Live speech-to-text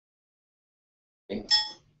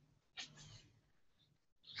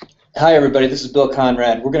Hi everybody, this is Bill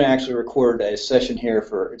Conrad. We're going to actually record a session here it's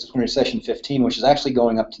going to be session 15, which is actually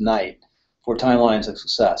going up tonight for Timelines of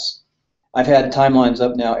Success. I've had Timelines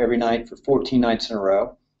up now every night for 14 nights in a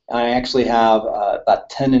row. I actually have about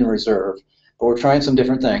 10 in reserve, but we're trying some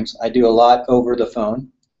different things. I do a lot over the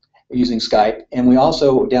phone using Skype, and we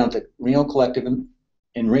also, down at the Reno Collective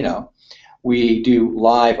in Reno, we do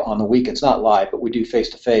live on the week. It's not live, but we do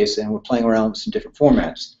face-to-face, and we're playing around with some different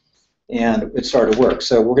formats. And it started to work.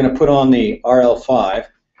 So we're going to put on the RL5,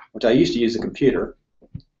 which I used to use a computer,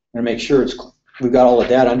 and make sure we've got all the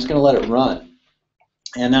data. I'm just going to let it run.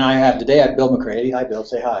 And then I have Bill McCready. Hi, Bill.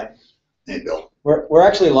 Say hi. Hey, Bill. We're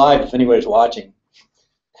actually live if anybody's watching.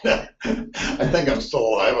 I think I'm still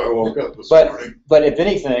alive. I woke up this morning. But if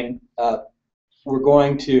anything, we're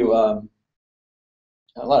going to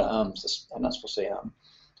a lot of ums. I'm not supposed to say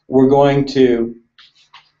We're going to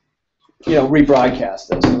rebroadcast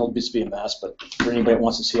this, and it'll just be a mess, but for anybody that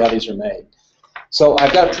wants to see how these are made. So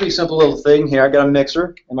I've got a pretty simple little thing here. I've got a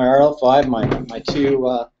mixer and my RL5, my two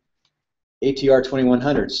ATR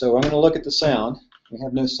 2100s. So I'm going to look at the sound. We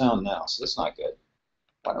have no sound now, so that's not good.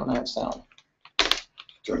 Why don't I have sound?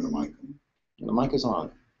 Turn the mic on. The mic is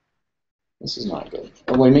on. This is not good.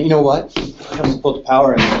 Oh, wait a minute, you know what? I have to put the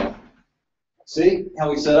power in there. See how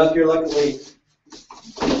we set up here? Luckily,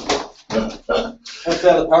 let's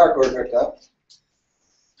have the power cord hooked up.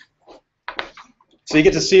 So you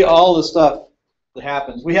get to see all the stuff that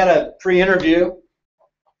happens. We had a pre-interview,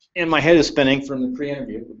 and my head is spinning from the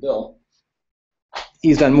pre-interview with Bill.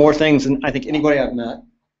 He's done more things than I think anybody I've met.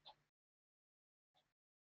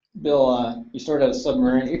 Bill, you started at a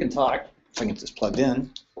submarine. You can talk if I can get this plugged in.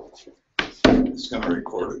 It's going to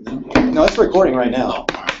record it now. No, it's recording right now.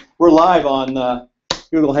 We're live on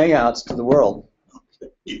Google Hangouts to the world.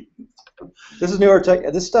 This is newer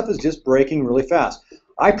tech. This stuff is just breaking really fast.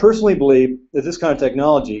 I personally believe that this kind of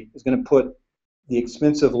technology is going to put the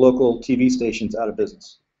expensive local TV stations out of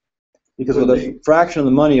business, because with a fraction of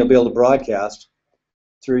the money, you'll be able to broadcast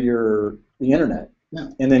through the internet,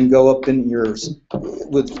 and then go up in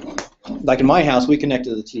like in my house, we connect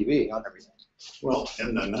to the TV on everything. Well,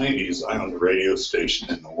 in the 90s, I owned a radio station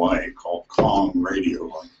in Hawaii called Kong Radio,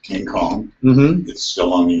 like King Kong. Mm-hmm. It's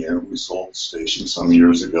still on the air. We sold the station some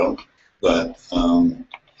years ago. But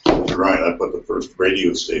you're right, I put the first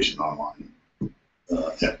radio station online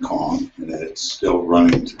at Kong, and it's still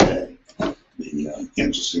running today. The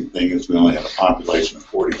interesting thing is we only have a population of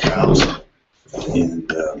 40,000,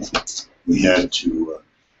 and we had to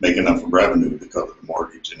make enough revenue to cover the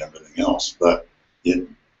mortgage and everything else. But it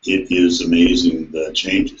is amazing the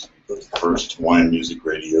changes. We put the first Hawaiian music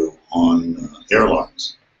radio on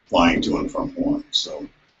airlines flying to and from Hawaii. So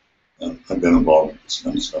I've been involved with this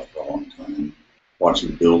kind of stuff for a long time.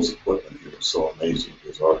 Watching Bill's equipment here is so amazing,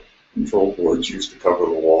 because our control boards used to cover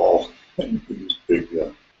the wall, and we used big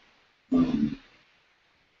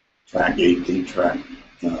track 8-track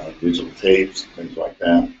digital tapes and things like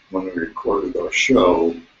that. When we recorded our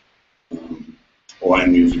show,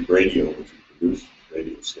 Hawaiian Music Radio, which we produced the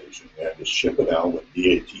radio station, we had to ship it out with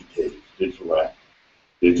DAT tapes,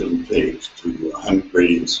 digital tapes, to 100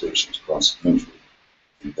 radio stations across the country.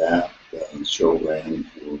 And that show ran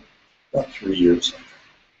for about 3 years.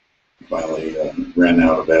 Finally ran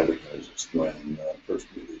out of advertisers when first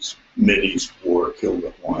Middies War killed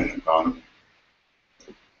the Hawaiian economy.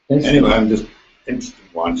 Anyway, I'm just interested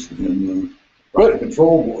in watching him run a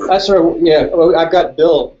control board. That's right. Yeah, well, I've got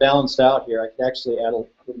Bill balanced out here. I could actually add a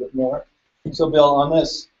little bit more. So, Bill, on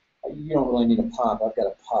this, you don't really need a pop. I've got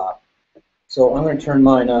a pop. So I'm going to turn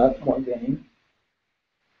mine up. One gain.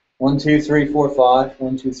 1, 2, 3, 4, 5.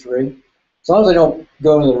 1, 2, 3. As long as I don't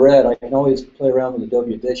go into the red, I can always play around with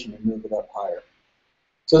Adobe Audition and move it up higher.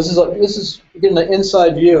 So this is getting an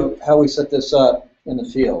inside view of how we set this up in the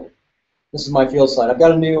field. This is my field slide. I've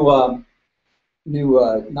got a new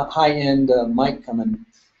not high-end mic coming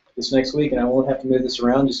this next week, and I won't have to move this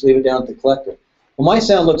around. Just leave it down at the collector. Well, my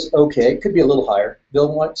sound looks okay. It could be a little higher.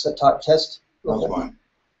 Bill, want to test? That's fine.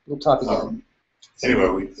 We'll talk again.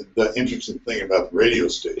 Anyway, the interesting thing about the radio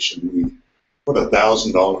station, we put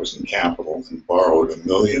 $1,000 in capital and borrowed $1.5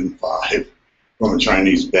 million from a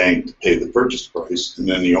Chinese bank to pay the purchase price, and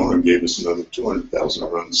then the owner gave us another $200,000 to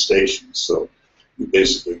run the station. So we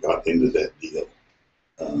basically got into that deal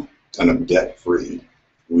kind of debt-free.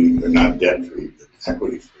 We are not debt-free, but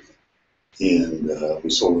equity-free. And we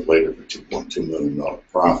sold it later for $2.2 million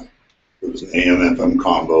profit. It was an AM/FM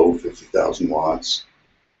combo, 50,000 watts.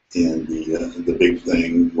 And the big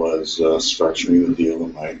thing was structuring the deal.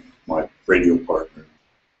 And my radio partner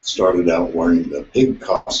started out wearing the pig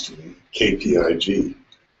costume, KPIG,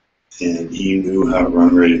 and he knew how to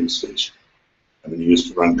run a radio station. I mean, he used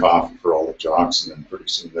to run coffee for all the jocks, and then pretty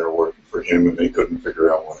soon they were working for him, and they couldn't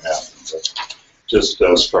figure out what happened. But just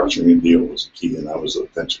structuring a deal was key, and I was a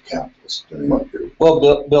venture capitalist during that period. Well,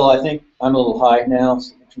 Bill, I think I'm a little high now,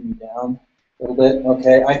 so turn me down a little bit.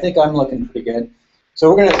 Okay, I think I'm looking pretty good.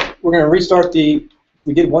 So we're gonna restart the.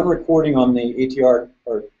 We did one recording on the ATR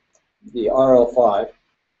or the RL5.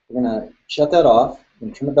 We're gonna shut that off. We're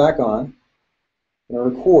gonna turn it back on. We're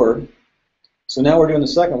gonna record. So now we're doing the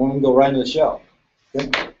second one. We can go right into the show.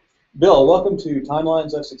 Okay. Bill, welcome to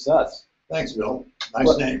Timelines of Success. Thanks, Bill.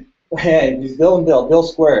 Nice name. Hey, Bill and Bill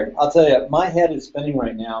squared. I'll tell you, my head is spinning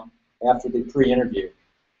right now after the pre-interview.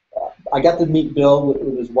 I got to meet Bill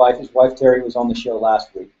with his wife. His wife, Terry, was on the show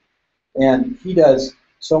last week. And he does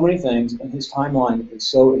so many things, and his timeline is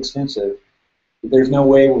so extensive that there's no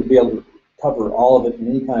way we'll be able to cover all of it in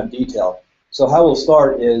any kind of detail. So how we'll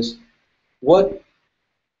start is,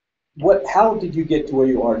 how did you get to where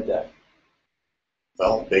you are today?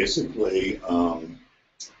 Well, basically, I'm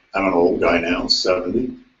an old guy now,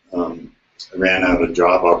 70. I ran out of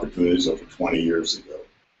job opportunities over 20 years ago,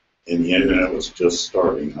 and the internet was just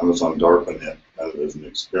starting. I was on DARPANet kind of as an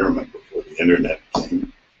experiment before the internet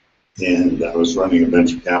came, and I was running a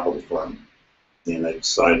venture capital firm, and I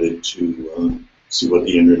decided to see what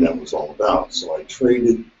the internet was all about. So I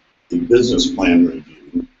traded a business plan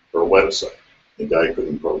review for a website. The guy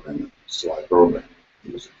couldn't program it, so I programmed it.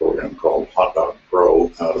 It was a program called Hot Dog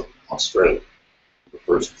Pro out of Australia, the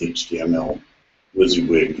first HTML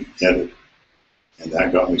WYSIWYG editor. And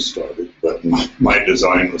that got me started, but my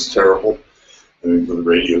design was terrible. I mean, for the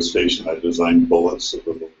radio station, I designed bullets with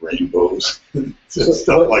little rainbows,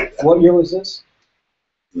 stuff like that. What year was this?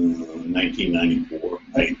 1994,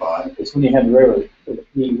 95. It's when you had the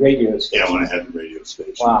radio station. Yeah, when I had the radio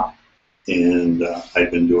station. Wow. And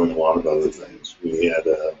I've been doing a lot of other things. We had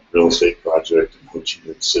a real estate project in Ho Chi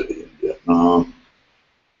Minh City in Vietnam.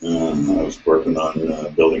 I was working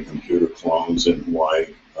on building computer clones in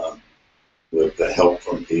Hawaii with the help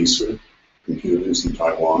from Acer Computers in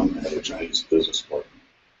Taiwan. I had a Chinese business partner.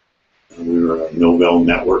 And we were a Novell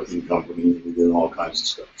networking company. We did all kinds of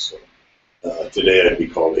stuff. So today I'd be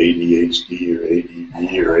called ADHD or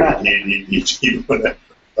ADD or ADD, whatever.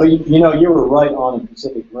 Well, you know, you were right on the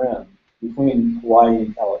Pacific Rim. Between Hawaii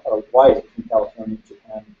and California,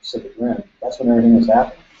 Japan, and Pacific Rim. That's when everything was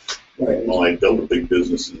happening. Right. Well, I built a big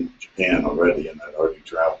business in Japan already, and I'd already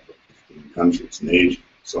traveled to 15 countries in Asia,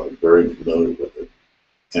 so I was very familiar with it.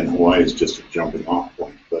 And Hawaii is just a jumping off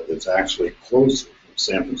point, but it's actually closer from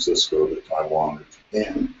San Francisco to Taiwan or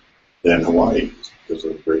Japan than Hawaii is because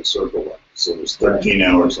of the Great Circle Line. So there's 13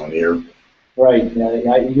 hours on the airplane. Right.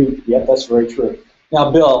 Yeah, that's very true.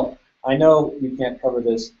 Now, Bill, I know you can't cover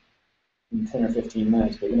this in 10 or 15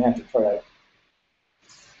 minutes, but you're going to have to try to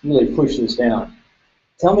really push this down.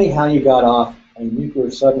 Tell me how you got off a nuclear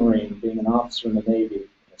submarine being an officer in the Navy in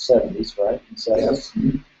the 70s, right? In the 70s,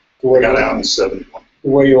 yes. I got out in 71. To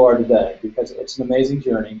where you are today, because it's an amazing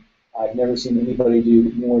journey. I've never seen anybody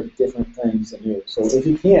do more different things than you. So if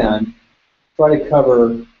you can, try to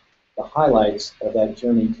cover the highlights of that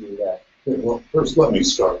journey to that. Okay, well, first let me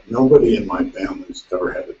start. Nobody in my family's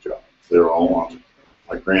ever had a job. They're all entrepreneurs.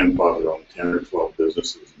 My grandfather owned 10 or 12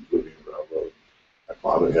 businesses, including a railroad. My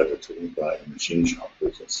father had a tool guy and machine shop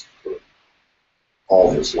business for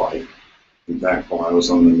all his life. In fact, while I was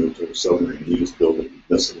on the nuclear submarine, he was building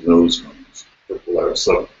missile nose cones for Polaris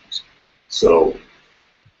submarines. So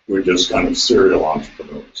we're just kind of serial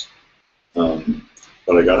entrepreneurs.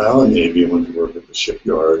 But I got out of the Navy and went to work at the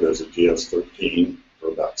shipyard as a GS-13 for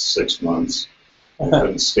about 6 months. I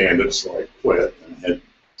couldn't stand it, so I quit and had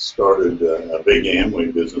started a big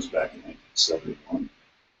Amway business back in 1971.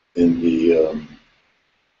 And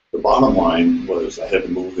the bottom line was I had to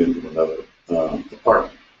move into another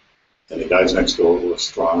apartment. And the guys next door were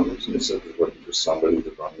astronomers, and they said they're looking for somebody to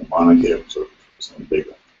run the Mauna Kea observatory, something big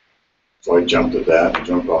one. So I jumped at that, and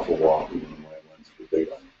jumped off a wall, and I went to the big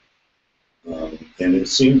one. And it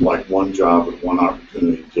seemed like one job and one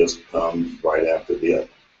opportunity just comes right after the other.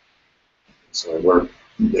 So I worked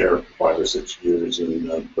there for 5 or 6 years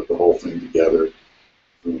and put the whole thing together.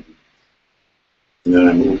 And then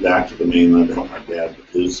I moved back to the mainland to help my dad with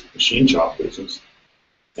his machine shop business.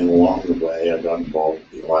 And along the way, I got involved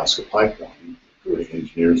with the Alaska Pipeline, recruiting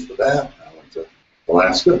engineers for that. I went to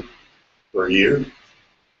Alaska for a year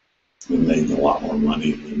and made a lot more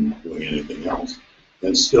money than doing anything else,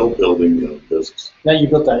 and still building the business. Now you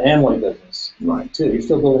built that Amway business, right? Too. You're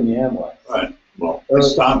still building the Amway, right? Well, I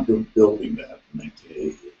stopped building that in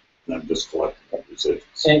 1988, and I'm just collecting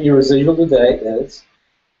residuals. And your residual today is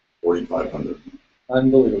 4,500.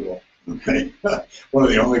 Unbelievable. Okay, one of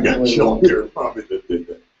the only guys killed here probably that did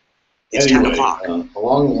that. It's Anyway, 10 o'clock.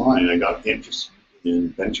 along the line, I got interested in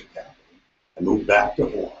venture capital. I moved back to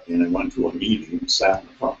Hawaii and I went to a meeting and sat in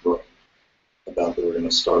the front row about they were going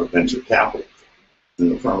to start a venture capital.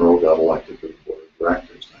 And the front row got elected to the board of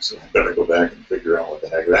directors. And I said, I better go back and figure out what the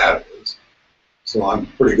heck that is. So I'm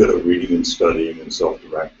pretty good at reading and studying and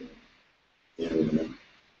self-directing. And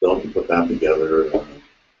Bill put that together.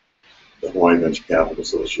 The Hawaii Venture Capital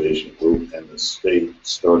Association group and the state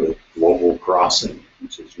started Global Crossing,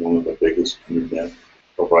 which is one of the biggest internet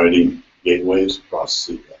providing gateways across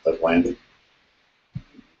the Atlantic.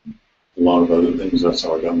 A lot of other things. That's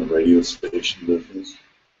how I got in the radio station business.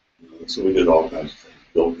 So we did all kinds of things,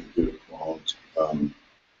 built computer phones,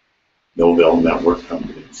 Novell network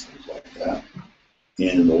companies, things like that.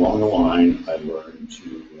 And along the line, I learned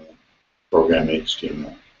to program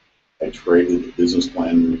HTML. I traded the business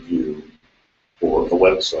plan review for a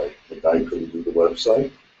website. The guy couldn't do the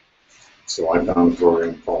website. So I found a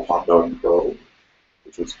program called Hot Dog Pro,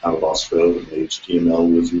 which was out of Australia, an HTML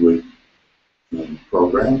WYSIWYG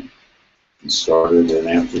program, and started. And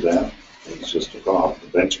after that, it was just took off. The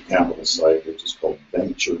venture capital site, which is called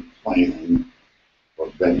Venture Plan or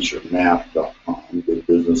VentureMap.com, did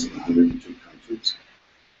business in 102 countries.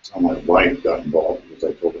 So my wife got involved because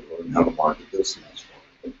I told her how to market this, and that's part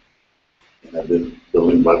of it. And I've been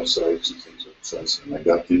building websites and things like that. And I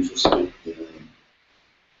got interested in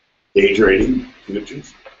day trading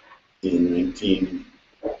futures in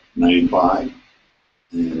 1995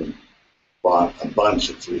 and bought a bunch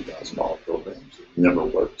of $3,000 programs that never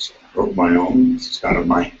worked. So I wrote my own. This is kind of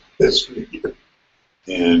my history here.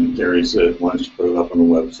 And Gary said, why don't you put it up on the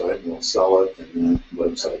website and we'll sell it. And then the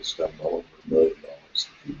website's done well over $1 million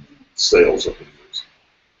in sales over the years.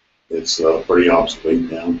 It's pretty obsolete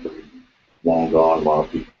now, pretty long gone. A lot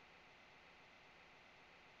of people.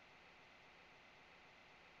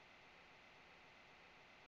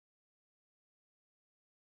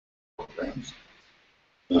 Programs.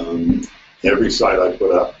 Every site I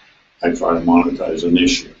put up, I try to monetize an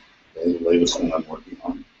issue. Okay? The latest one I'm working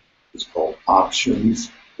on is called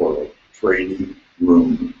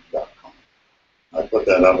optionstradingroom.com. I put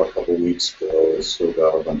that up a couple weeks ago. It's still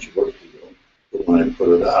got a bunch of work to do. But when I put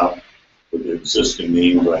it up with the existing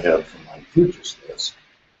names I have from my futures list,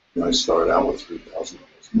 I started out with $3,000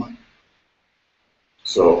 a month.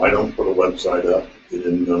 So I don't put a website up. It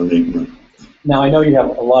isn't going to make money. Now, I know you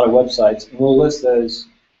have a lot of websites, and we'll list those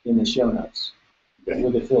in the show notes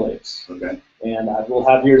with affiliates. Okay. And we'll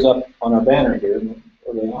have yours up on our banner here,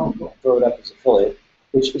 or we'll throw it up as affiliate,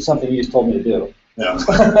 which is something you just told me to do. Yeah.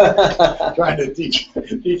 Trying to teach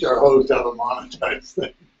our host how to monetize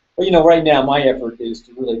things. Well, right now my effort is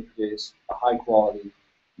to really produce a high-quality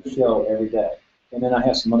show every day. And then I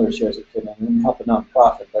have some other shows that fit in and help a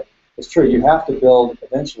nonprofit. But it's true, you have to build,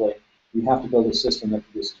 eventually, you have to build a system that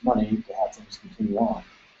produces money to have things continue on,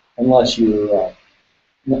 unless you're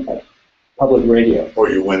public radio. Or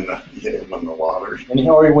you win the lottery. And you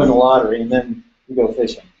already win the lottery, and then you go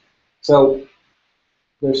fishing. So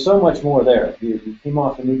there's so much more there. You came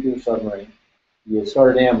off a nuclear submarine. You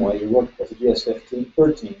started Amway. You worked with the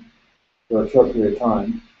GS-13 for a short period of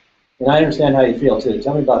time. And I understand how you feel, too.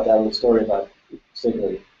 Tell me about that little story about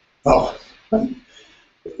particularly. Oh,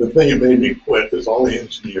 the thing that made me quit is all the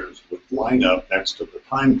engineers would line up next to the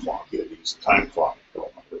time clock. You had to use the time clock to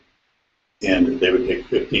go under it. And they would take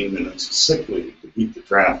 15 minutes of sick leave to beat the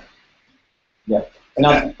traffic. Yeah. And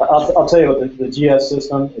I'll tell you what, the GS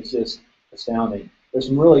system is just astounding. There's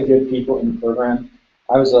some really good people in the program.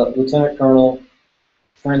 I was a lieutenant colonel,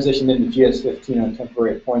 transitioned into GS-15 on a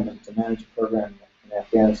temporary appointment to manage a program in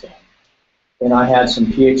Afghanistan. And I had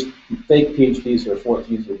some fake PhDs or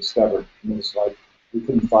 14s were discovered. And it was like, we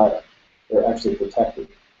couldn't fight them. They're actually protected.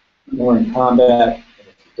 We're in combat, and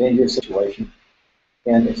it's a dangerous situation,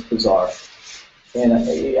 and it's bizarre. And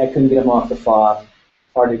I couldn't get them off the fob.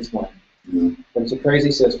 Hard to explain. Mm-hmm. But it's a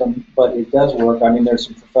crazy system, but it does work. I mean, there's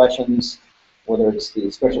some professions, whether it's the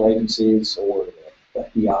special agencies or the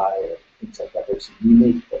FBI or things like that. There's some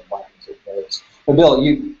unique environments that there's. But Bill,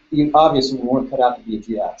 you obviously weren't cut out to be a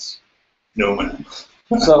GS. No, man.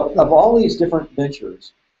 So of all these different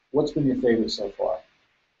ventures, what's been your favorite so far?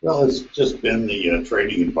 Well, it's just been the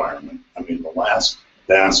trading environment. I mean, the last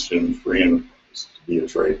bastion of free enterprise is to be a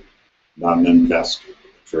trader, not an investor, but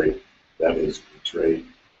a trader. That is, to trade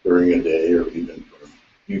during a day or even for a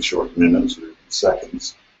few short minutes or even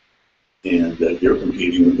seconds. And you're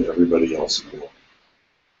competing with everybody else in the world.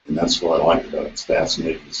 And that's what I like about it. It's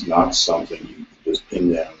fascinating. It's not something you can just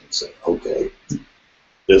pin down and say, okay,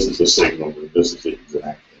 this is a signal or this is the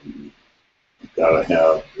exact thing you need. You've got to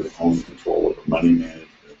have your own control over money management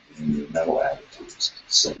and your mental attitudes.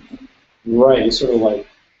 So, Right. It's sort of like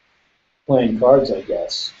playing cards, I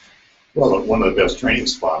guess. well, one of the best training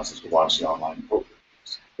spots is to watch the online poker.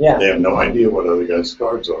 Yeah. They have no idea what other guys'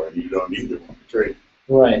 cards are, and you don't either when you trade.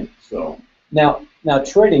 Right. So, Now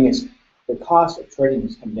trading is the cost of trading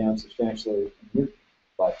has come down substantially in your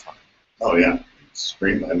lifetime. oh yeah,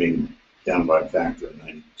 I mean, down by a factor of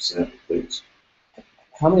 90% at least.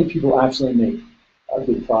 How many people actually make a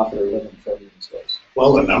good profit or live in trading these days?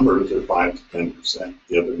 Well, the numbers are 5 to 10%.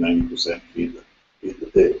 The other 90% feed the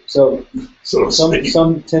pig. So So to some speak.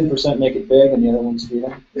 10% make it big and the other ones feed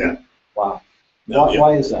them? Yeah. Wow. Now,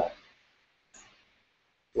 Why is that?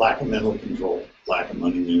 lack of mental control, lack of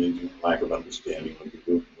money management, lack of understanding what you're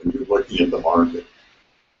doing. When you're looking at the market,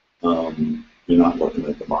 you're not looking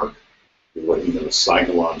at the market. You're looking at a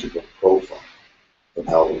psychological profile of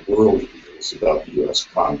how the world feels about the U.S.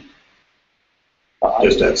 economy.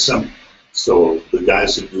 Just that simple. So the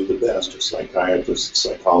guys who do the best are psychiatrists and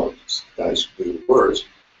psychologists. The guys who do the worst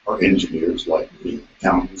are engineers like me,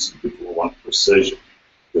 accountants, and people who want precision,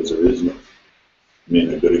 because there is no. I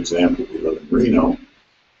mean, a good example, we live in Reno, and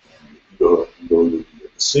you go to the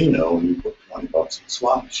casino and you put $20 in the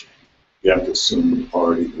slot machine. You have to assume you've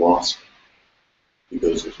already lost it,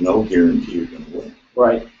 because there's no guarantee you're going to win.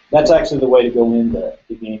 Right. That's actually the way to go into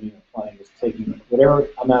the gaming and playing, is taking whatever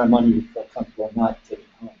amount of money you feel comfortable not taking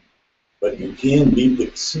home. But you can beat the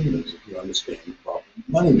casinos if you understand the proper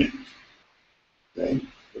money management. Okay?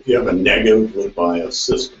 If you have a negatively biased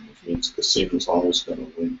system, which means the casino's always going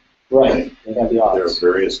to win. Right. Okay? They have the There are odds.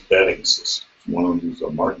 various betting systems. One of them is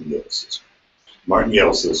a martingale system.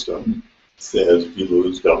 Martingale system says if you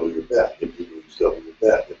lose, double your bet. If you lose, double your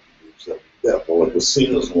bet. If you lose, double your bet. Well, the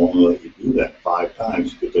casinos won't let you do that 5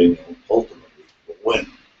 times because they know ultimately you'll win.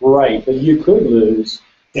 Right, but you could lose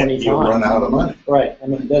And 20 you run times. out of money. Right. I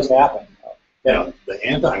mean, it does happen. Now, the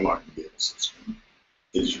anti-martingale system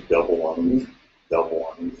is you double on a win, double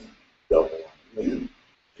on a win, double on a win,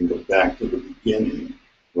 and go back to the beginning,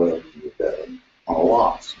 whatever you're betting, on a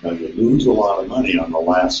loss. Now, you lose a lot of money on the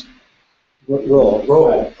last Roll.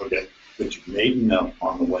 Right. okay, but you made enough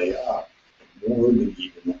on the way up, more than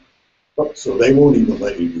even that. So they won't even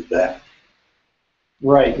let you do that.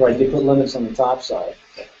 Right. They put limits on the top side.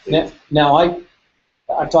 Now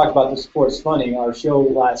I've talked about this before. It's funny. Our show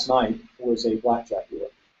last night was a blackjack deal.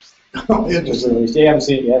 Oh, It was interesting. released. You haven't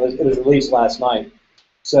seen it yet. It was released last night.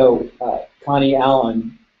 So Connie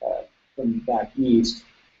Allen from back east,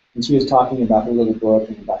 and she was talking about her little book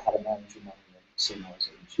and about how to manage your money in casinos.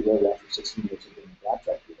 And she wrote it after 16 years of being a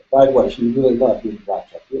blackjack dealer. By the way, she really loved being a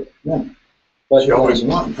blackjack dealer. Yeah. But She always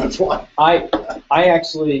won, that's why. I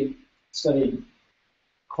actually studied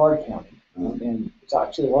card counting, and it's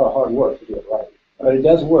actually a lot of hard work to do it right. But it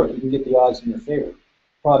does work. You can get the odds in your favor.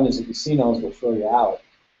 Problem is the casinos will throw you out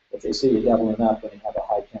if they see you doubling up when you have a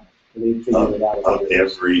high count. They figure it out. Of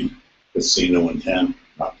every casino in town,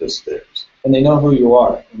 not just theirs. And they know who you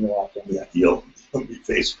are when you walk in. Yeah, you'll be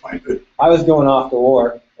face planted. I was going off the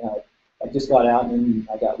war. I just got out and then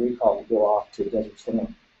I got recalled to go off to Desert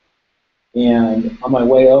Storm. And on my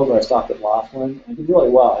way over, I stopped at Laughlin. I did really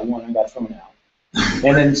well. I won. I got thrown out.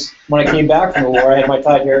 And then when I came back from the war, I had my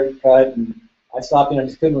tight haircut, and I stopped in. I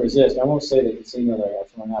just couldn't resist. I won't say the casino that I got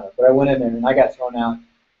thrown out of, but I went in there and I got thrown out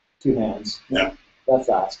 2 hands. Yeah. That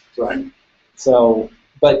fast. Right. So,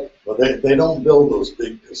 but Well, they don't build those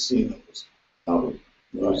big casinos out of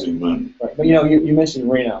losing money. right. But you mentioned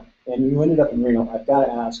Reno, and you ended up in Reno. I've got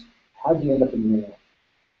to ask, how did you end up in Reno?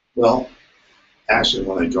 Well, actually,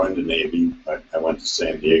 when I joined the Navy, I went to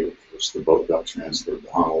San Diego first. The boat got transferred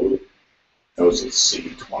to Honolulu. I was at sea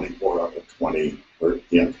 24 out of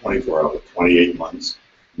 28 months.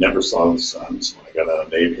 Never saw the sun. So when I got out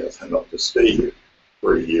of the Navy, I signed up to stay here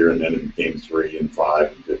for a year, and then it became 3 and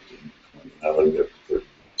 5 and 15 and 20. I lived there for 30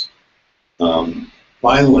 years.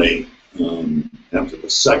 Finally, after the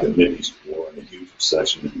second Mideast War and a huge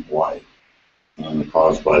recession in Hawaii,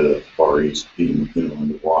 caused by the Far East being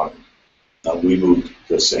underwater, we moved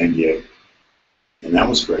to San Diego. And that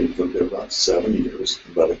was great. It took there about 7 years,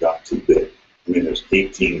 but it got too big. I mean, there's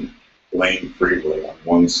 18-lane freeway on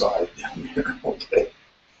one side down here, okay?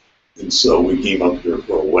 And so we came up here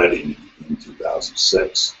for a wedding in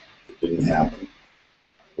 2006. It didn't happen.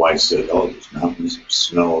 My wife said, oh, there's mountains, there's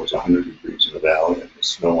snow. It was 100 degrees in the valley, and there's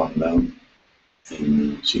snow on the mountain.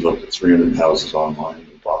 And she looked at 300 houses online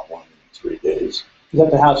and bought one in 3 days. Is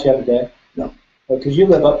that the house you have today? No. Because you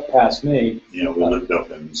live up past me. You know, we lived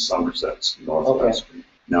up in Somerset, northwest. Okay.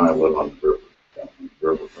 Now I live on the river, down on the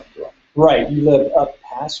riverfront drive. Right, you live up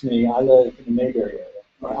past me. I live in the Mayberry area.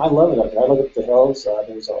 Right. I love it up there. I look up the hills.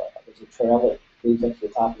 There's a trail that leads up to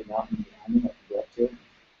the top of the mountain behind me. I can go up to.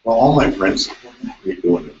 Well, all my friends said, what the heck are you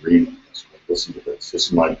doing in Reno? I said, listen to this. This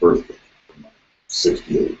is my birthday, my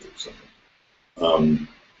 68th or something.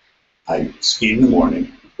 I skied in the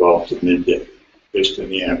morning, golfed at midday, fished in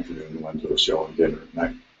the afternoon, went to a show and dinner at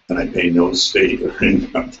night. And I pay no state or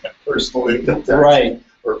income tax, personal income tax, Right.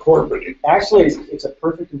 or corporate income. Actually, it's a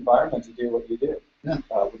perfect environment to do what you do. Yeah.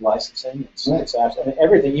 With licensing. Right. It's actually, and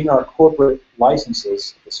everything, even our corporate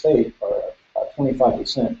licenses at the state are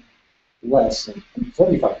 25% less than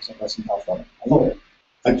 75% less than California. I know it.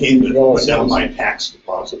 I came to Yeah, put down it's- my tax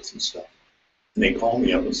deposits and stuff. And they called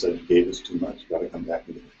me up and said, you gave us too much, you gotta come back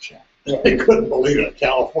and get a check. Yeah. They couldn't believe it.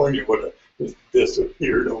 California would have just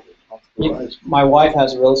disappeared over the horizon. My wife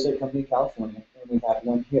has a real estate company in California, and we have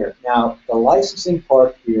one here. Now, the licensing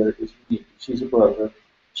part here is unique. She's a broker.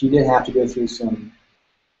 She did have to go through some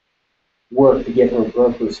work to get her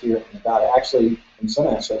brokers here in Nevada. Actually, in some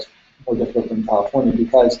aspects, more difficult than California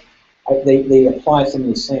because they apply some of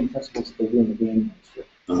the same principles that they do in the gaming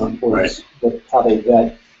industry. Right. With how they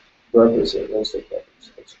vet brokers here, real estate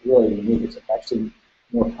brokers. It's really unique. It's actually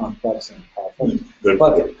more complex than California. Good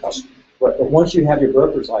But- for the customer. But once you have your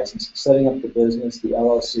broker's license, setting up the business, the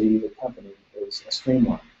LLC, the company is a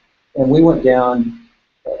streamline. And we went down,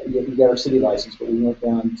 we got our city license, but we went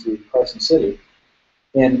down to Carson City,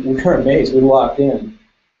 and we were amazed. We walked in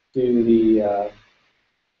to the,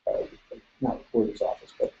 not recorder's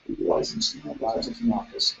office, but the licensing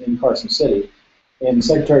office in Carson City, and the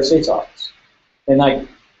Secretary of State's office. And like,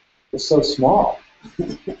 it's so small.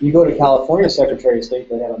 You go to California Secretary of State,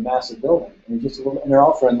 they have a massive building, and just a little, and they're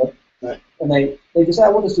all friendly. Right. And they just said,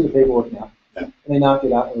 we'll just do the paperwork now. Yeah. And they knocked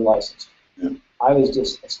it out and were licensed. Yeah. I was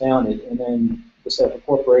just astounded. And then to set up a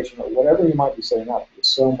corporation or whatever you might be setting up is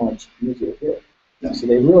so much easier here. Yeah. So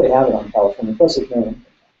they really have it on California. Plus, it's no income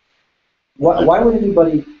tax. Why would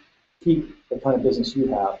anybody keep the kind of business you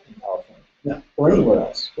have in California? Yeah. Or anywhere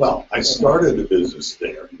else? Well, I started a business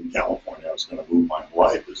there in California. I was going to move my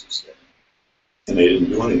Hawaii business there. And they didn't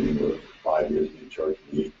do anything with it for 5 years. They charged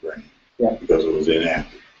me $8,000 Yeah. because it was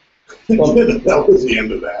inactive. Well, that was the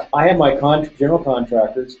end of that. I have my general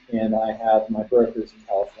contractors and I have my brokers in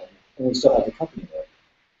California, and we still have the company there.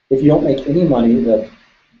 If you don't make any money,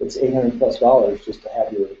 it's $800+ just to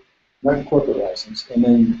have your corporate license, and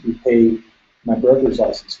then you pay my broker's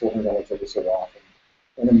license $400 every so often,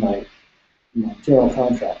 and then my general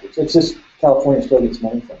contractors. It's just California still gets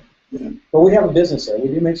money from it. Yeah. But we have a business there. We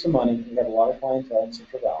do make some money. We have a lot of clientele in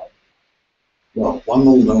Central Valley. Well, one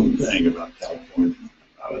little known thing about California,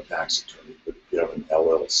 I'm not a tax attorney, but if you have an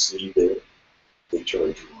LLC there, they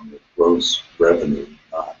charge you on the gross revenue,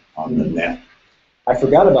 not on the net. I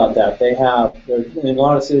forgot about that. They have, in a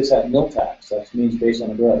lot of cities have mill tax. That means based on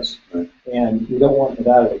the gross. Right. And we don't want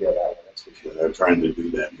Nevada to go that way, that's for sure. They're trying to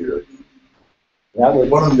do that here again. That would,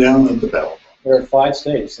 Put them down in the ballot. there are 5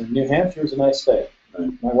 states, and New Hampshire is a nice state.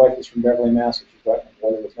 Right. My wife is from Beverly, Massachusetts, right on the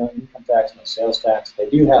border with no income tax, no sales tax. They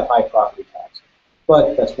do have high property tax,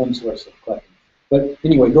 but that's one source of collecting. But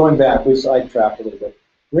anyway, going back, we sidetracked a little bit.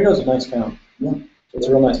 Reno's a nice town. Yeah. It's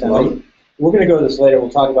a real nice town. Love it. We're going to go to this later. We'll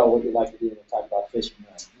talk about what you like to do, and we'll talk about fishing.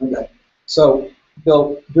 Okay. So,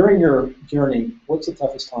 Bill, during your journey, what's the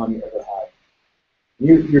toughest time you ever had?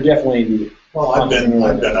 You're definitely the Well, I've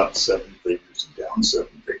been up 7 figures and down 7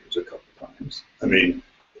 figures a couple times. I mean,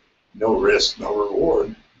 no risk, no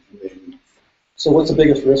reward. I mean, So what's the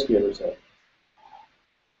biggest risk you ever took?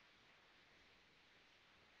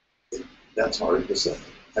 that's hard to say.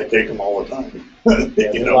 I take them all the time. Yeah,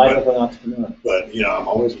 you the know, life but, of an entrepreneur. but you know, I'm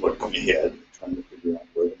always looking ahead, trying to figure out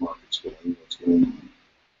where the market's going, what's going on.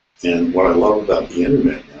 And what I love about the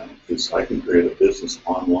internet now is I can create a business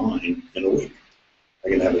online in a week. I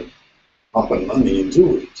can have it pumping money in 2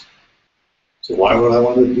 weeks. So why would I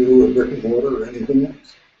want to do a brick and mortar or anything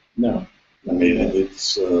else? No. I mean,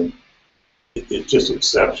 it's just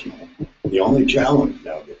exceptional. The only challenge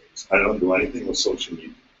nowadays, I don't do anything with social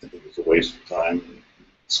media. I think it's a waste of time.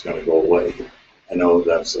 It's going to go away. I know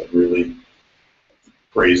that's a really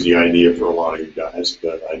crazy idea for a lot of you guys,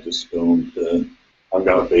 but I just don't. I've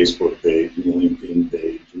got a Facebook page, and a LinkedIn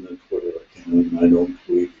page, and a Twitter account, and I don't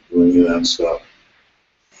tweet or do any of that stuff.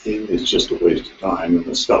 It's just a waste of time, and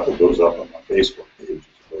the stuff that goes up on my Facebook page is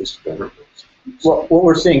a waste of everybody's time. Well, what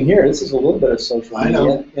we're seeing here, this is a little bit of social I media,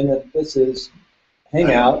 know. and that this is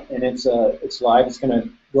Hangout, and it's live. It's going to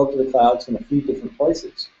go up to the cloud. It's going to feed different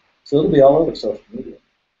places, so it'll be all over social media.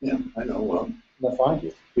 Yeah, I know. Well, They'll find you.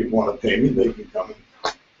 if people want to pay me, they can come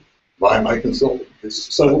and buy my consulting.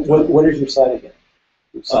 So what is your site again?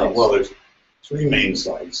 Your sites? Well, there's 3 main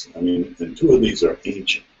sites. I mean, and 2 of these are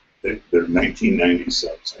ancient. They're 1990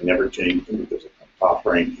 sites. I never changed them because I'm top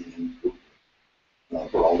ranking in Google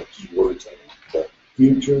for all the keywords I want. But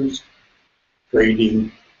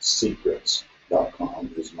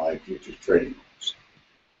futurestrading.secrets.com is my futures trading course.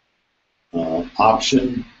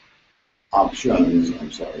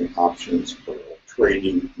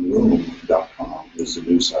 Optionstradingroom.com is the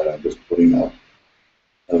new site I'm just putting up.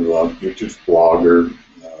 I'm a futures blogger,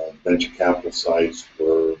 venture capital sites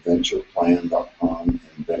for ventureplan.com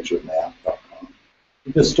and venturemap.com.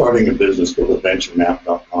 I'm just starting a business. Go to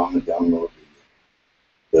venturemap.com and download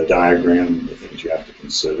the diagram, the things you have to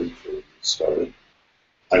consider to start it.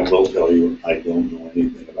 I will tell you, I don't know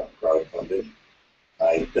anything about crowdfunding.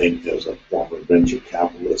 I think as a former venture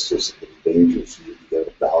capitalist, it's dangerous for you to get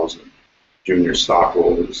 1,000 junior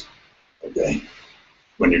stockholders a day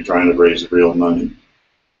when you're trying to raise real money.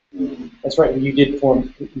 That's right. You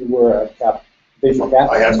were a venture capitalist.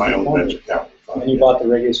 I had my own venture capital fund. And you bought the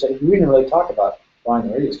radio station. We didn't really talk about buying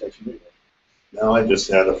the radio station, did we? No, I just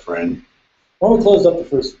had a friend. Why don't we close up the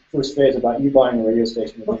first phase about you buying the radio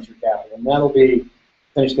station with venture capital, and that'll be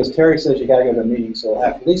finished because Terry says you got to go to a meeting, so we'll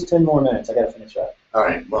have at least 10 more minutes. I got to finish up. All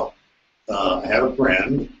right. Well, I had a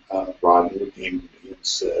friend, Rodney, who came to me and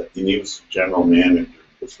said he was general manager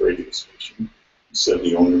of this radio station. He said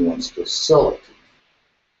the owner wants to sell it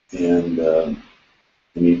to me, and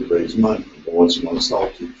you need to raise money. But once you want to sell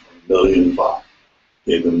it to you for $1.5 million.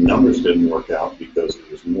 Okay, the numbers didn't work out because it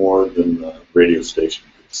was more than the radio station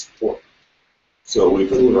could support. So we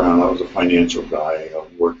fiddled around. I was a financial guy,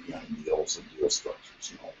 working on deals and deal structures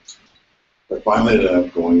and all this. But finally, ended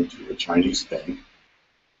up going to a Chinese bank.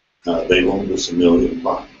 They loaned us $1.5 million,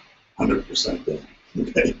 100% then.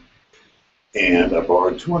 Okay, and I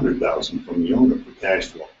borrowed $200,000 from the owner for cash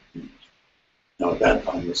flow. Now at that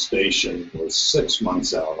time, the station was 6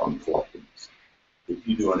 months out on collecting. If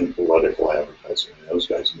you do any political advertising, those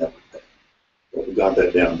guys never pay. But we got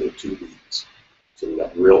that down to 2 weeks. So we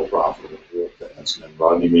got real profitable real fast. And then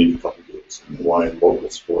Rodney made a couple deals in Hawaiian local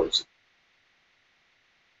sports.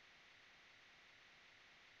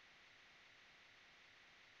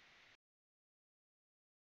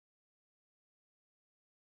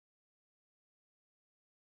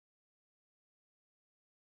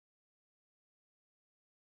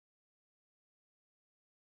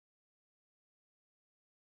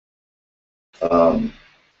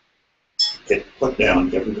 It put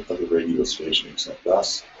down every other radio station except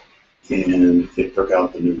us, and it took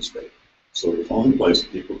out the newspaper. So the only place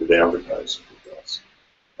people could advertise with us.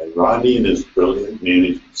 And Rodney and his brilliant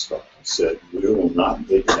management staff said, we will not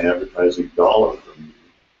take an advertising dollar from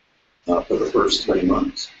you for the first 3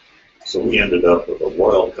 months. So we ended up with a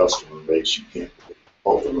loyal customer base you can't believe.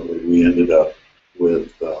 Ultimately, we ended up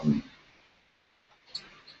with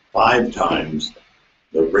 5 times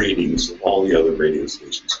the ratings of all the other radio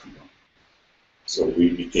stations combined. So we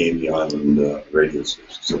became the island radio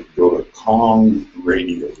station. So if you go to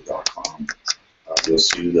kongradio.com, you'll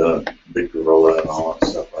see the big gorilla and all that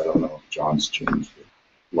stuff. I don't know if John's changed the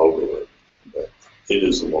logo, but it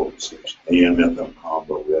is a local station. AM, FM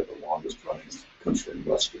combo. We had the longest running country and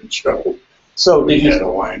western show. So we had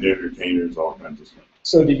Hawaiian entertainers, all kinds of stuff.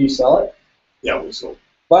 So did you sell it? Yeah, we sold.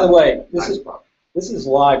 By the way, this nice is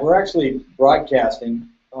live. We're actually broadcasting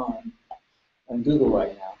on Google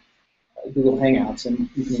right now, Google Hangouts, and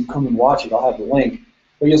you can come and watch it. I'll have the link.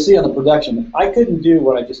 But you'll see on the production, I couldn't do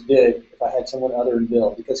what I just did if I had someone other than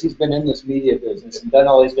Bill, because he's been in this media business and done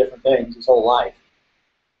all these different things his whole life.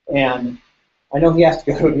 And I know he has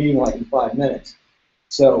to go to a meeting like in 5 minutes.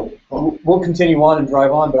 So we'll continue on and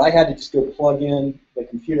drive on, but I had to just go plug in the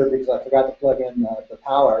computer because I forgot to plug in the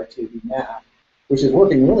power to the Mac, which is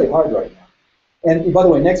working really hard right now. And by the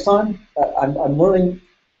way, next time, I'm learning,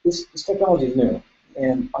 this technology is new,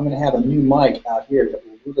 and I'm going to have a new mic out here that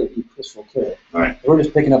will really be crystal clear. All right. We're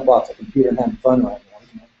just picking up off the computer and having fun right now.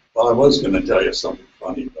 Well, I was going to tell you something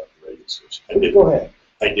funny about the radio station. Go ahead.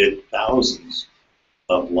 I did thousands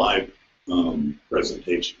of live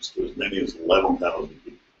presentations to as many as 11,000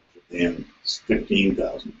 people and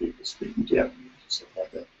 15,000 people speaking Japanese and stuff like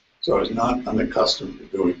that. So I was not unaccustomed to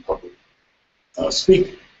doing public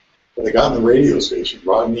speaking. But I got on the radio station.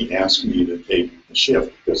 Rodney asked me to take a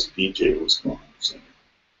shift because the DJ was gone. So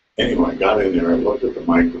anyway, I got in there, I looked at the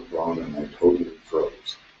microphone, and I totally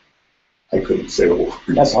froze. I couldn't say a word.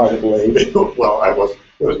 That's hard to believe. Well,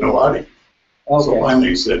 there was no audio. Okay. So finally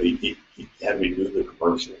he said he had me do the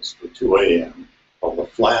commercials for 2 a.m. of the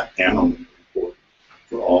flat animal report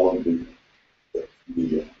for all of the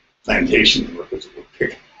plantation workers that were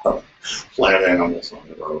picking up flat animals on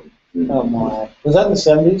the road. Oh my. Was that in the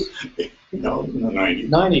 70s? No, in the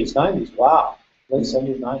 90s. 90s, wow. Late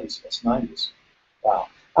 70s, 90s, that's 90s. Wow.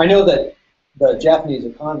 I know that the Japanese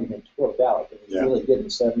economy had worked out. It was really good in the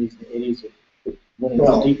 70s and the 80s. It went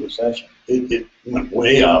into a deep recession. It went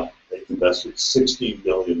way up. They invested $16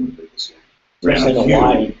 billion in business. Just in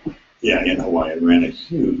Hawaii. Yeah, in Hawaii, it ran a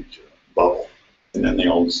huge bubble. And then they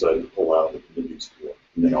all decided to pull out at the Mideast War.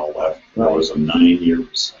 And they all left. Right. There was a 9-year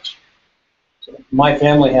recession. So, my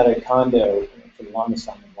family had a condo for the longest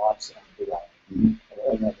time in Watson. mm-hmm.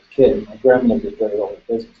 When I was a kid. My grandmother did very well with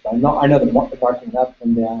business. But I know the market went up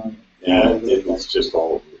and down. Yeah, it's just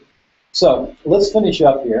all over. So let's finish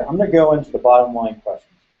up here. I'm going to go into the bottom line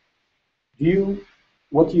questions.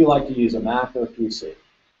 What do you like to use, a Mac or a PC?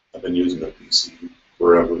 I've been using a PC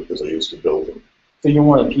forever because I used to build them. So you're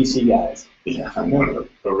one of the PC guys? Yeah, I'm one of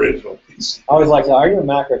the original PC. I always like to, are you a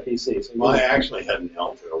Mac or a PC? So well, I actually had an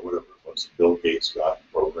Alta or whatever it was. Bill Gates got the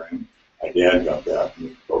program. My dad got that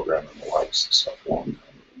and the program and the likes and stuff long time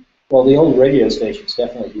ago. Well, the old radio stations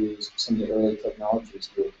definitely used some of the early technologies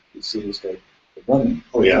with PCs to run them.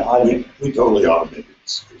 Oh yeah, we totally automated the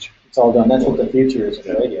station. It's all done. That's what the future is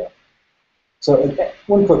in radio. So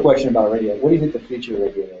one quick question about radio. What do you think the future of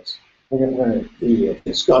radio is?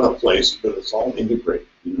 It's got a place, but it's all integrated,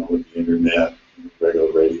 with the internet and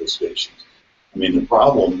regular radio stations. I mean, the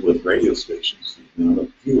problem with radio stations is the amount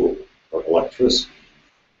of fuel or electricity.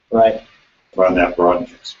 Right. Run that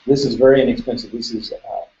broadcast. This is very inexpensive. This is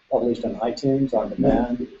published on iTunes, on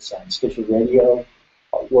demand. Mm-hmm. It's on Stitcher Radio,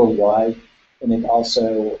 worldwide, and then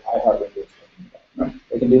also iHeartRadio. Right.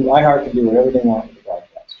 iHeart can do whatever they want with the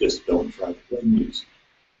broadcast. Just don't try to play music.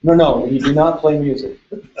 No, you do not play music.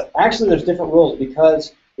 Actually, there's different rules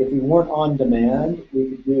because if we weren't on demand, we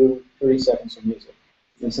could do 30 seconds of music.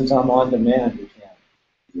 And since I'm on demand, we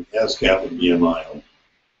can't. Ask Captain BMI.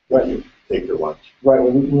 Right. Take your lunch. Right.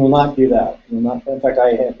 We will not do that. We will not. In fact,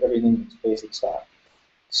 I have everything that's basic stuff.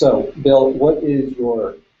 So, Bill, what is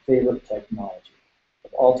your favorite technology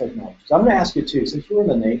of all technologies? I'm going to ask you too. Since you were in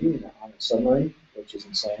the Navy on a submarine, which is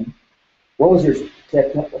insane, what was your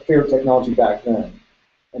favorite technology back then?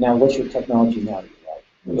 And now, what's your technology now that you like?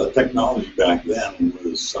 Well, the technology back then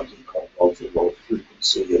was something called ultra-low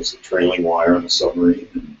frequency. It's a trailing wire on a submarine,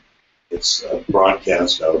 and it's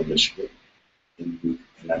broadcast out of Michigan, and you can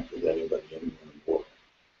connect with anybody anywhere in the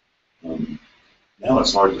world. Now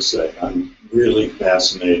it's hard to say. I'm really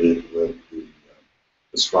fascinated with the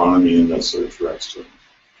astronomy and the search for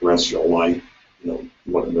extraterrestrial life.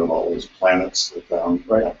 Looking at all those planets they found,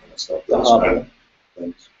 right? That kind of stuff. Those kind of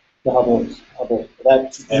things. The Hubble.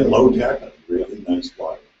 And low tech, a really nice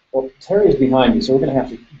flyer. Well, Terry's behind me, so we're going to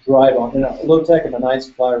have to drive on. Low tech and a nice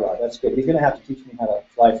fly rod. That's good. He's going to have to teach me how to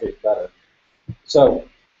fly fish better. So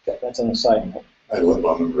that's an aside note. I live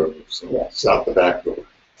on the river, so yeah. It's out the back door.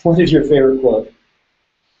 What is your favorite quote?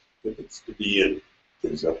 If it's to be, it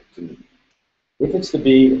is up to me. If it's to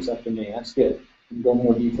be, it's up to me. That's good. Can you go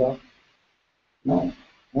more detail? No.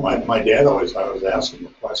 My dad always, I was asking the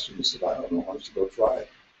question, he said, I don't know, why don't you go try it?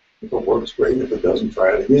 If it works, great. If it doesn't,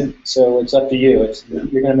 try it again. So it's up to you.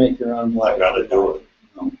 You're going to make your own life. I got to do it.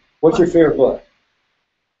 What's your favorite book?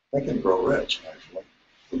 Think and Grow Rich, actually.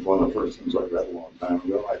 It was one of the first things I read a long time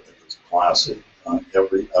ago. I think it's a classic.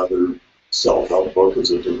 Every other self-help book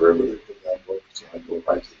is a derivative of that book, so I go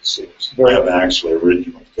right to the source. I have actually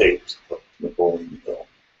original tapes of Napoleon Hill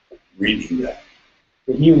reading that.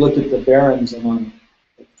 When you looked at the barons among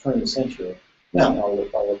the turn of the century, yeah. All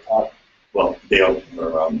the top. Well, Dale,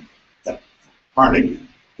 Carnegie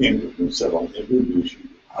came to him and said, I'll introduce you to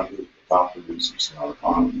 100 of the top producers in our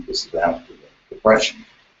economy. This is after the Depression.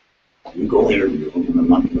 You go interview them, and I'm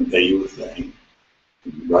not going to pay you a thing.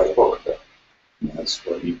 And you write a book about it. And that's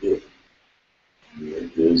what he did.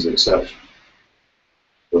 It is exceptional.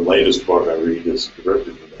 The latest book I read is a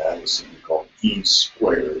derivative of that. It's something called E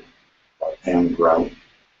Squared by Pam Grout.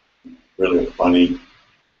 Really a funny,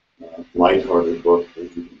 lighthearted book that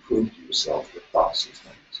you can prove to yourself that thoughts of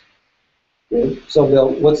things. Good. So, Bill,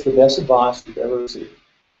 what's the best advice you've ever received?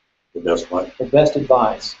 The best what? The best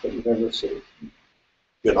advice that you've ever received.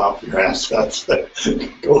 Get off your ass. That's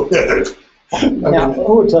it. Go ahead. Now,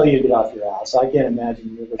 who would tell you to get off your ass? I can't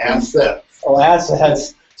imagine you ever. Assets. Oh,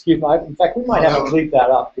 assets. Excuse me. In fact, we might have to bleep that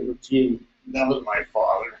up. Gee. That was my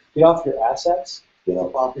father. Get off your assets? Get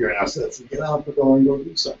up off your assets and get out the door and go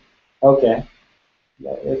do something. Okay.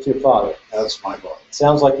 Yeah, that's your father. That's my father.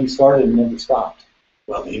 Sounds like he started and never stopped.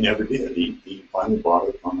 Well, he never did. He finally bought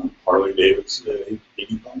it on a Harley Davidson at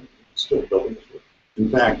 85. He's still building it. In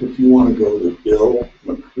fact, if you want to go to Bill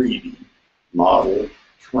McCready Model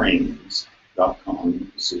Trains.com, you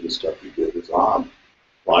can see the stuff he did. It's on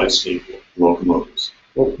live steam locomotives.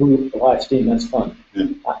 Well, live steam, that's fun. Yeah.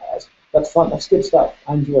 That's fun. That's good stuff.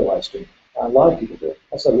 I enjoy live steam. A lot of people do.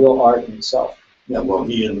 That's a real art in itself. Yeah, well,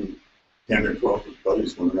 he and 10 or 12 of his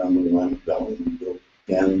buddies went around the Atlantic Valley and built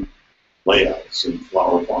 10 layouts and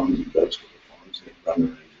flower farms and vegetable farms and run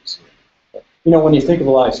their agency. You know, when you think of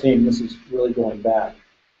live steam, this is really going back.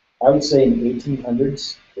 I would say in the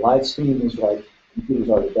 1800s, live steam was like computers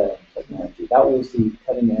are today technology. That was the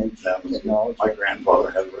cutting edge That was technology. my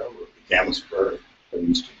grandfather had a railroad, the Camas from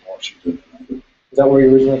Eastern Washington. Is that where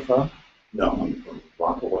you're originally from? No, I'm from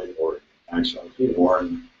Rockaway, Oregon. Actually, I was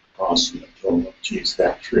born across from the Tillamook Cheese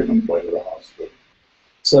Factory on the way to the hospital.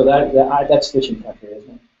 So that's fishing country,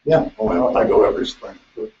 isn't it? Yeah, well, I go every spring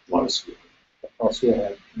for a lot of ski. Oh,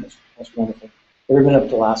 steelhead. That's wonderful. Ever been up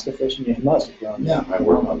to Alaska fishing? You must have gone. Yeah, I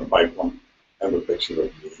work on the pipeline. I have a picture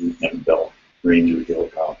of me and Bell Ranger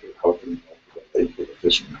helicopter helping pay for the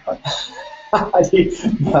fishing hunt.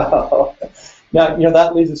 No. Now, you know,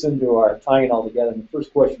 that leads us into our tying it all together. And the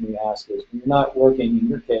first question we ask is, when you're not working, in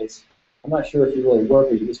your case, I'm not sure if you really work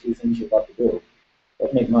or you just do things you love to do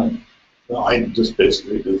that make money. No, I just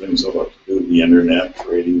basically do things I love to do, the internet,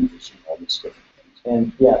 trading, fishing, all these different things.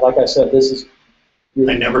 And yeah, like I said, this is,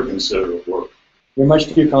 I never consider it work. you're much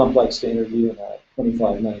too complex to interview in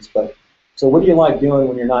 25 minutes. But so what do you like doing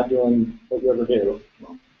when you're not doing what you ever do?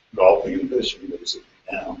 Well, golfing and fishing, basically,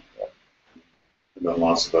 now. I've done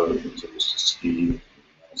lots of other things. I used to ski, anything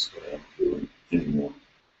else that I don't do anymore.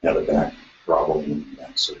 Had a back problem and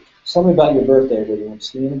back surgery. Tell me about your birthday. Were you went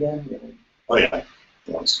skiing again? Oh, yeah.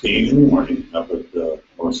 I went skiing in the morning up at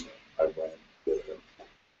Morse. I went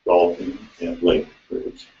golfing at Lake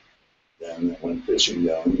Bridge. Then I went fishing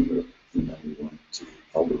down the river. And then we went to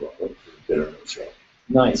El Dorado for dinner and show.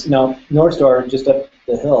 Nice. Now, North Star, just up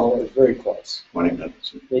the hill, is very close. 20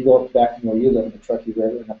 minutes. They go up back from where you live in the Truckee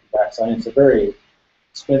River and up the backside. It's a very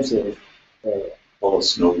expensive area. All the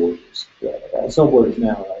snowboarders. Yeah, snowboarders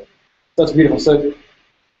now, right? That's beautiful. So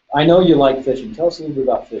I know you like fishing. Tell us a little bit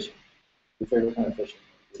about fishing. Your favorite kind of fishing?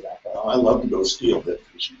 I love to go steelhead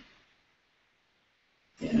fishing.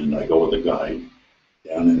 And I go with a guide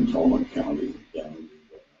down in Tillamook County, down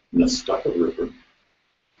the Nestucca River.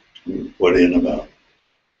 We put in about,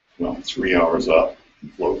 3 hours up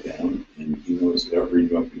and float down, and he knows every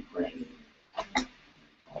nook and cranny.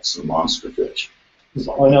 That's the monster fish.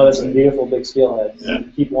 Oh, no, that's a beautiful big steelhead. Yeah.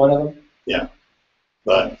 You keep one of them? Yeah.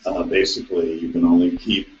 But basically, you can only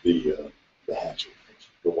keep the hatchet fish,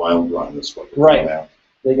 the wild run is what they're Right. about.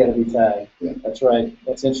 They got to be tagged. Yeah. That's right.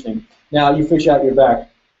 That's interesting. Now, you fish out your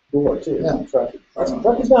back door, too. Yeah. Truckee.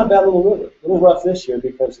 Truckee's not a bad little river. A little rough this year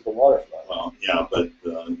because of the water flood. Well, yeah, but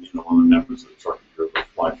one of the members of the Truckee River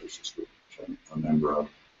Fly Fishers Group, which I'm a member of,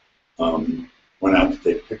 went out to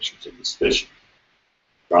take pictures of this fish.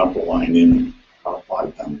 Dropped the line in about a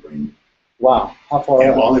 5-pound grain. Wow. How far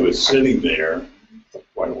And out? while he was sitting there,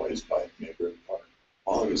 quite a ways by Mayberry Park,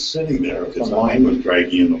 while he was sitting there, his line was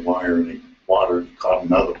dragging in the wire, and he watered, caught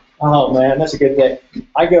another one. Oh, man, that's a good day.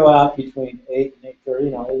 I go out between 8 and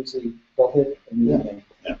 8:30, usually they'll hit in the evening.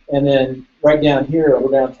 Yeah. And then right down here,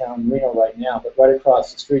 we're downtown Reno right now, but right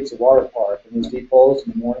across the street's a water park, and there's deep holes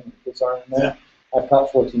in the morning when the kids aren't in there. I've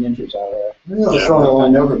caught 14 inches out of there. Really? Just throwing a line.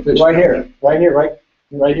 I never fished Right down here, there.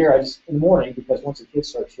 right here, I just, in the morning, because once the kids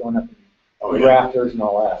start showing up in Oh, the yeah. rafters and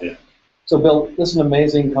all that. Yeah. So, Bill, this is an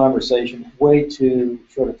amazing conversation. Way too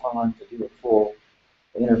short a time to do a full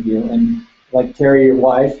interview. And like Terry, your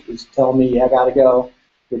wife, is telling me, I got to go.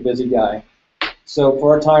 You're a busy guy. So,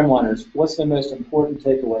 for our timeliners, what's the most important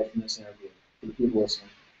takeaway from this interview for the people listening?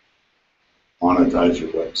 Monetize your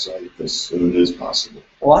website as soon as possible.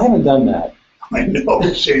 Well, I haven't done that. I know,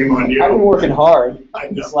 shame on you. I've been working hard I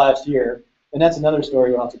know. this last year, and that's another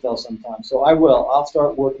story we'll have to tell sometime. So I will. I'll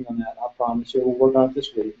start working on that. I'll promise you. We'll work on it this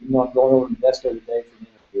week. You know, I'm going over to Modesto today for an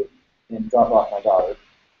interview and drop off my daughter.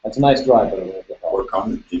 That's a nice drive, by the way. Work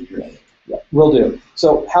on it in your head. Yeah, will do.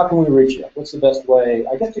 So how can we reach you? What's the best way?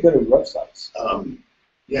 I guess to go to websites.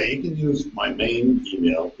 Yeah, you can use my main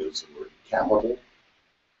email, is the word capital,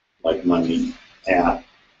 like money, at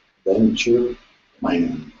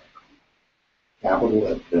ventureplan.com. Capital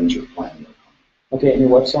at ventureplan.com. Okay, and your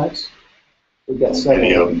websites? We've got Any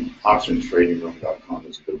several. of them, optionstradingroom.com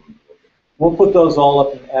is a good one to look at. We'll put those all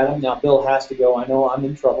up in Adam. Now, Bill has to go. I know I'm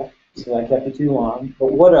in trouble because I kept it too long.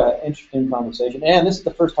 But what an interesting conversation. And this is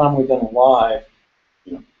the first time we've done a live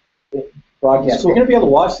broadcast. Cool. You're going to be able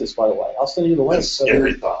to watch this, by the way. I'll send you the link. That's a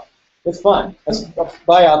scary thought. It's fun. Let's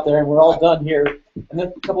bye out there, and we're all done here. And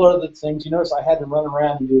then a couple other things. You notice I had to run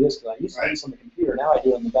around and do this because I used to do this on the computer. Now I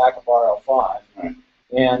do it in the back of RL5. Right.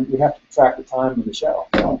 And we have to track the time of the show.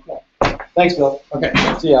 So, yeah. Thanks, Bill. Okay.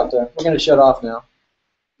 See you out there. We're going to shut off now.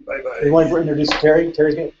 Bye-bye. You want to introduce Terry?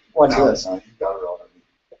 Terry's going to watch this. No, you got it already.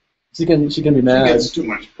 She can be She mad. gets too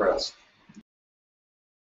much press.